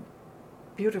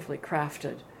beautifully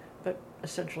crafted, but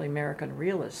essentially American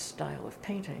realist style of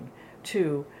painting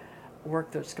to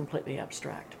work that's completely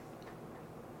abstract.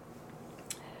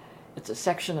 It's a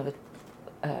section of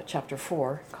chapter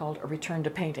 4 called A Return to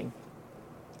Painting.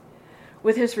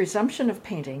 With his resumption of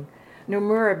painting,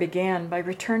 Nomura began by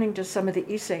returning to some of the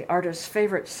Issei artist's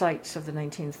favorite sites of the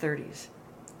 1930s.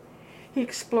 He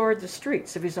explored the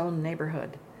streets of his own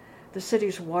neighborhood, the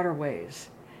city's waterways,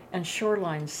 and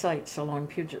shoreline sites along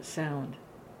Puget Sound.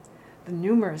 The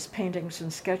numerous paintings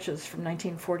and sketches from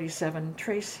 1947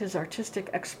 trace his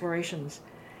artistic explorations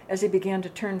as he began to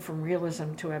turn from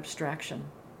realism to abstraction.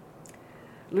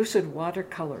 Lucid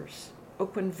watercolors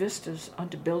open vistas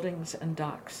onto buildings and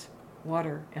docks,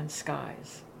 water and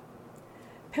skies.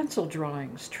 Pencil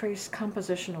drawings trace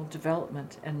compositional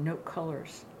development and note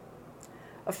colors.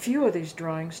 A few of these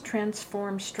drawings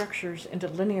transform structures into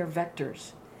linear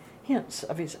vectors, hints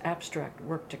of his abstract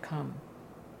work to come.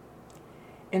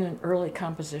 In an early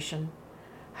composition,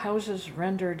 Houses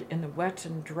rendered in the wet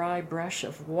and dry brush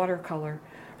of watercolor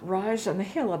rise on the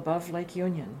hill above Lake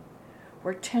Union,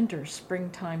 where tender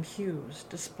springtime hues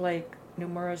display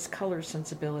Nomura's color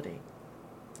sensibility.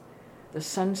 The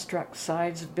sun-struck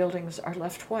sides of buildings are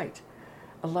left white,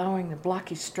 allowing the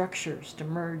blocky structures to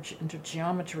merge into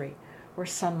geometry where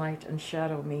sunlight and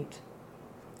shadow meet.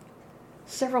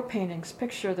 Several paintings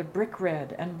picture the brick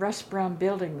red and rust brown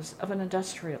buildings of an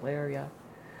industrial area,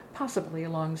 possibly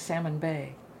along Salmon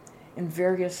Bay, in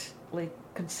variously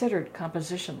considered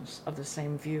compositions of the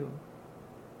same view.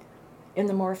 In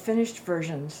the more finished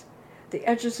versions, the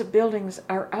edges of buildings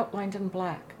are outlined in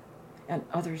black, and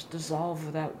others dissolve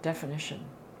without definition.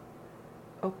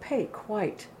 Opaque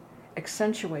white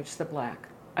accentuates the black,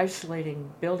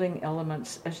 isolating building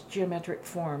elements as geometric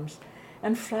forms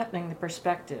and flattening the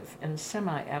perspective in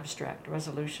semi-abstract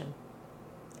resolution.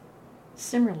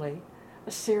 Similarly,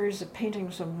 a series of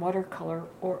paintings in watercolor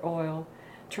or oil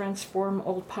transform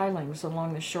old pilings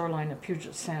along the shoreline of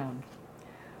Puget Sound,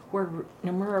 where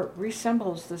Nomura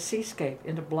reassembles the seascape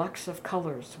into blocks of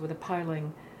colors with a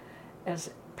piling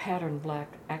as patterned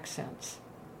black accents.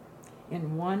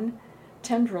 In one,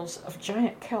 tendrils of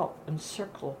giant kelp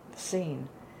encircle the scene,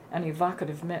 an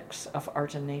evocative mix of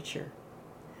art and nature.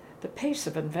 The pace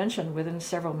of invention within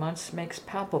several months makes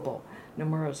palpable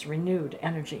Nomura's renewed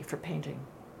energy for painting.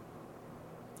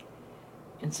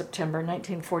 In September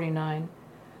 1949,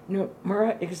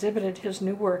 Nomura exhibited his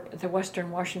new work at the Western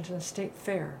Washington State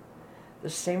Fair, the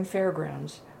same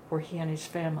fairgrounds where he and his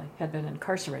family had been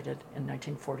incarcerated in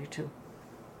 1942.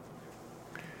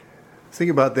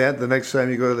 Think about that the next time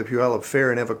you go to the Puyallup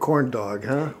Fair and have a corn dog,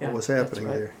 huh? Yeah, what was happening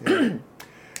right. there? Yeah.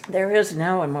 There is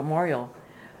now a memorial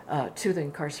to the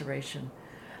incarceration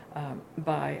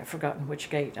by, I've forgotten which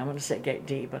gate, I'm going to say Gate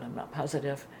D, but I'm not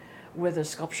positive, with a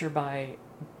sculpture by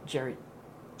Jerry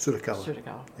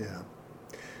Tsutakawa. Yeah.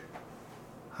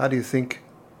 How do you think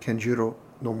Kenjiro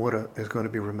Nomura is going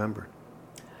to be remembered?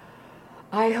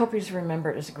 I hope he's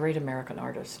remembered as a great American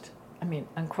artist. I mean,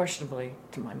 unquestionably,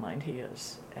 to my mind, he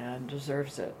is, and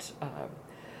deserves it.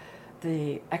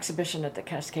 The exhibition at the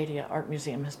Cascadia Art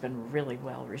Museum has been really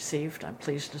well received, I'm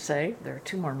pleased to say. There are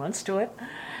 2 more months to it.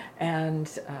 And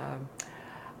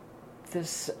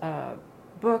this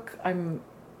book, I'm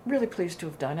really pleased to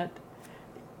have done it.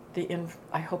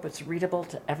 I hope it's readable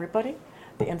to everybody.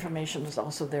 The information is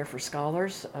also there for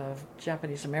scholars of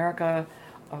Japanese America,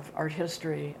 of art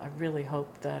history. I really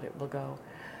hope that it will go.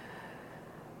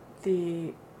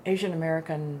 The Asian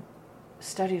American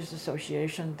Studies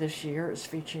Association this year is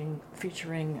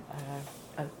featuring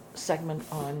a segment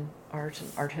on art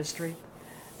and art history,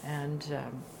 and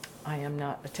I am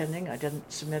not attending. I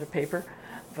didn't submit a paper,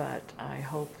 but I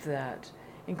hope that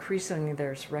increasingly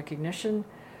there's recognition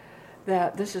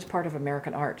that this is part of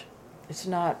American art. It's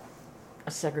not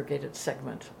a segregated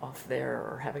segment off there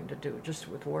or having to do just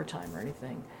with wartime or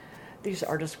anything. These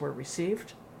artists were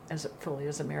received as fully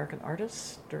as American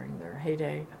artists during their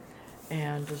heyday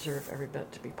and deserve every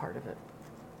bit to be part of it.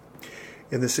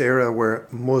 In this era where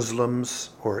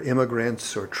Muslims or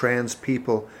immigrants or trans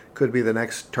people could be the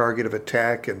next target of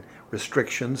attack and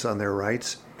restrictions on their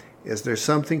rights, is there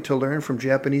something to learn from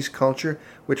Japanese culture,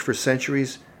 which for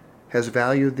centuries has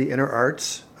valued the inner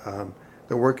arts,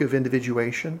 the work of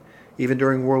individuation? Even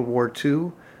during World War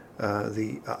II,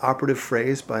 the operative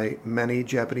phrase by many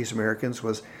Japanese Americans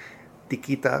was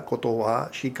 "Dikita koto wa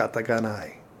shikata ga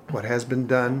nai." What has been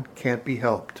done can't be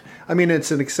helped. I mean, it's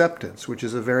an acceptance, which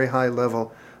is a very high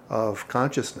level of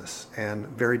consciousness and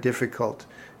very difficult.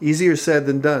 Easier said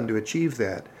than done to achieve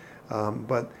that.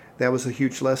 But that was a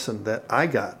huge lesson that I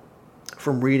got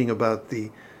from reading about the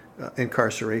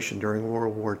incarceration during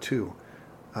World War II.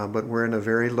 But we're in a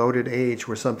very loaded age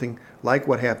where something like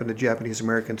what happened to Japanese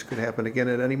Americans could happen again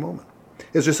at any moment.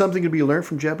 Is there something to be learned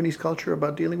from Japanese culture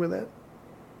about dealing with that?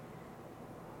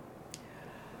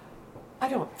 I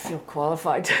don't feel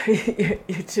qualified to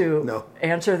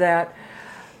answer that.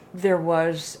 There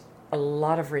was a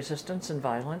lot of resistance and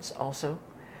violence also,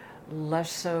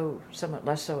 somewhat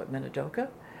less so at Minidoka.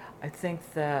 I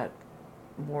think that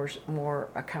more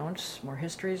accounts, more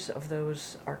histories of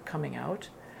those are coming out.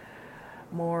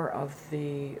 More of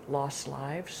the lost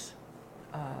lives,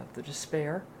 the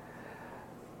despair.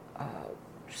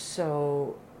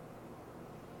 So,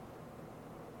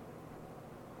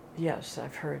 yes,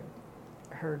 I've heard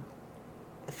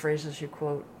the phrases you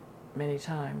quote many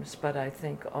times, but I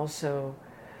think also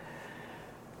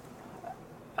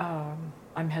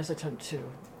I'm hesitant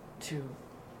to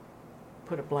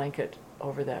put a blanket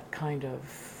over that kind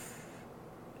of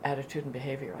attitude and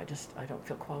behavior. I don't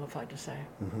feel qualified to say.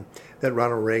 Mm-hmm. That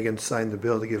Ronald Reagan signed the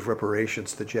bill to give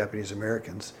reparations to Japanese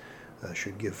Americans.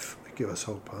 should give us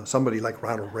hope. Somebody like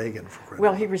Ronald Reagan, for crying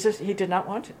Well, out he loud. resisted. He did not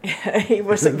want to. He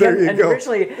was There again. you And go.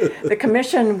 originally, the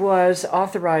commission was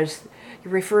authorized,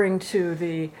 referring to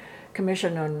the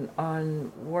Commission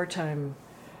on Wartime.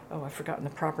 Oh, I've forgotten the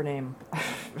proper name.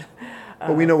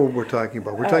 But we know what we're talking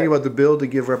about. We're talking about the bill to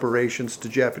give reparations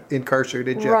to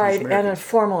incarcerated Japanese Right, and a Americans.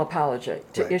 formal apology,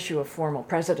 to Right. issue a formal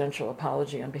presidential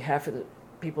apology on behalf of the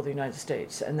people of the United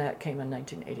States, and that came in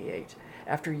 1988,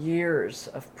 after years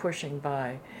of pushing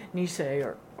by Nisei,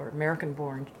 or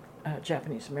American-born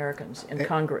Japanese Americans in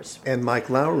Congress, And Mike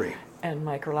Lowry. and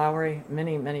Mike Lowry,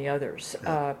 many, many others,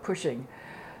 pushing.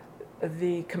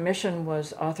 The commission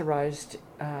was authorized,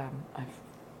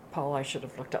 Paul, I should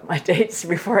have looked up my dates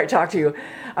before I talked to you.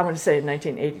 I'm going to say in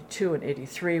 1982 and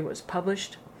 83 was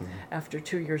published. After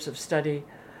 2 years of study,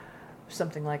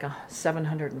 something like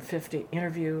 750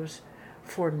 interviews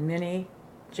for many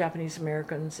Japanese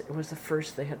Americans. It was the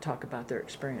first they had talked about their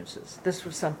experiences. This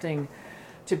was something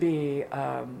to be,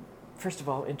 first of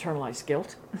all, internalized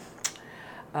guilt,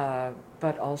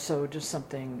 but also just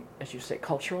something, as you say,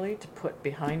 culturally, to put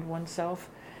behind oneself,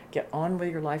 get on with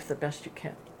your life the best you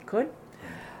could.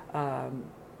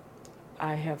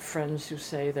 I have friends who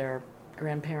say their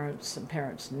grandparents and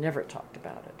parents never talked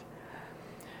about it.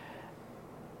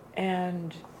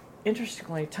 And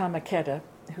interestingly, Tom Ikeda,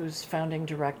 who's founding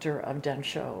director of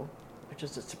Densho, which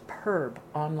is a superb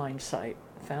online site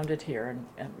founded here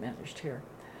and managed here,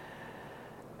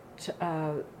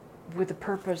 with the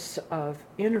purpose of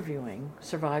interviewing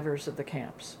survivors of the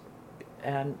camps.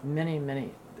 And many,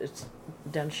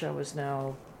 Densho is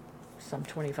now some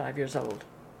 25 years old.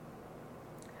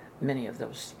 Many of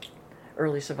those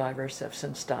early survivors have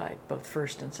since died, both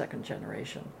first and second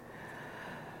generation,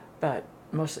 but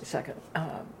mostly second.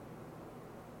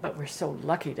 But we're so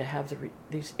lucky to have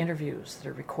these interviews that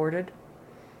are recorded,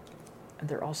 and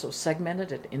they're also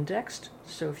segmented and indexed.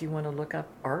 So if you want to look up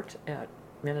art at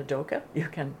Minidoka, you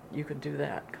can do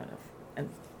that kind of and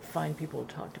find people who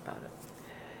talked about it.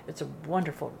 It's a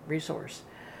wonderful resource.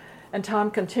 And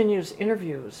Tom continues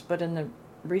interviews, but in the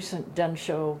recent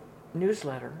Densho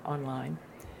newsletter online,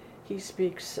 he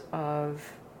speaks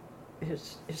of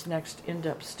his next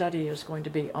in-depth study is going to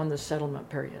be on the settlement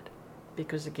period,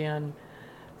 because again,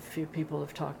 few people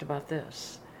have talked about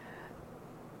this.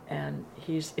 And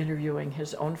he's interviewing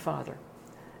his own father,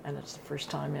 and it's the first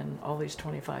time in all these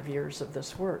 25 years of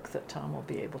this work that Tom will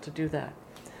be able to do that.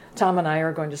 Tom and I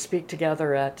are going to speak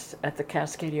together at the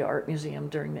Cascadia Art Museum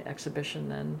during the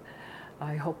exhibition, and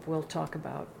I hope we'll talk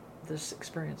about this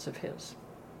experience of his.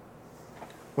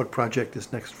 What project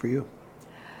is next for you?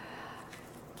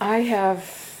 I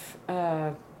have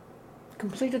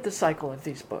completed the cycle of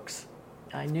these books.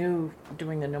 I knew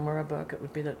doing the Nomura book, it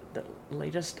would be the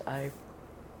latest. I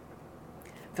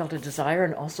felt a desire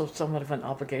and also somewhat of an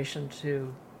obligation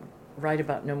to write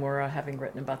about Nomura, having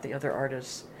written about the other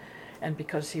artists, and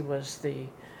because he was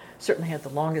certainly had the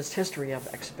longest history of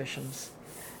exhibitions,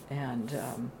 and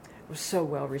was so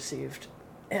well received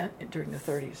during the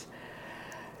 30s.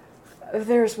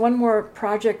 There's one more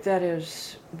project that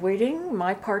is waiting.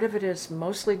 My part of it is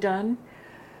mostly done.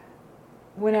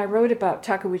 When I wrote about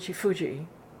Takeuchi Fuji,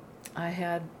 I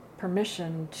had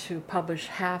permission to publish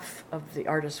half of the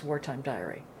artist's wartime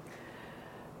diary.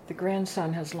 The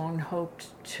grandson has long hoped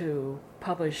to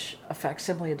publish a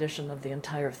facsimile edition of the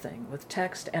entire thing with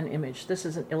text and image. This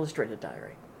is an illustrated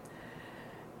diary.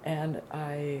 And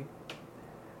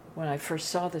when I first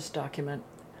saw this document,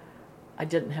 I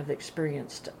didn't have the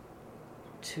experience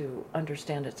to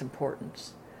understand its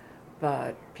importance.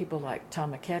 But people like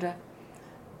Tom Ikeda,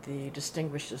 the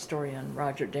distinguished historian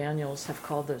Roger Daniels, have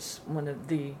called this one of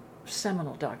the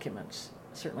seminal documents,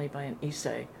 certainly by an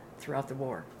Issei throughout the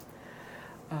war,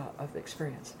 of the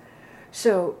experience.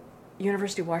 So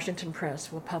University of Washington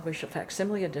Press will publish a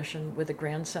facsimile edition with the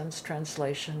grandson's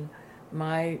translation,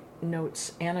 my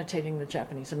notes annotating the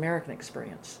Japanese American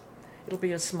experience. It'll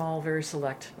be a small, very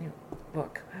select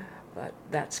book, but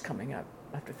that's coming up.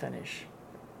 I have to finish.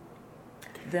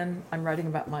 Then I'm writing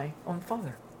about my own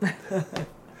father.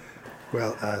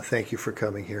 Well, thank you for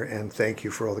coming here, and thank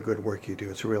you for all the good work you do.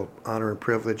 It's a real honor and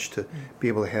privilege to be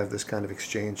able to have this kind of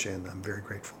exchange, and I'm very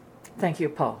grateful. Thank you,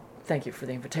 Paul. Thank you for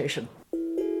the invitation.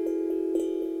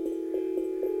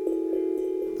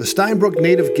 The Steinbrook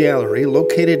Native Gallery,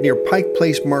 located near Pike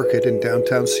Place Market in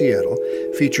downtown Seattle,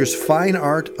 features fine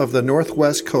art of the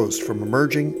Northwest Coast from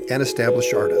emerging and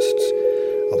established artists.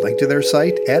 A link to their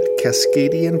site at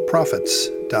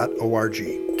cascadianprophets.org.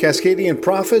 Cascadian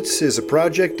Prophets is a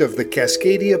project of the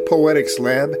Cascadia Poetics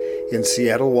Lab in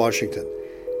Seattle, Washington.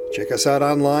 Check us out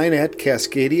online at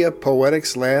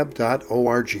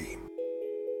cascadiapoeticslab.org.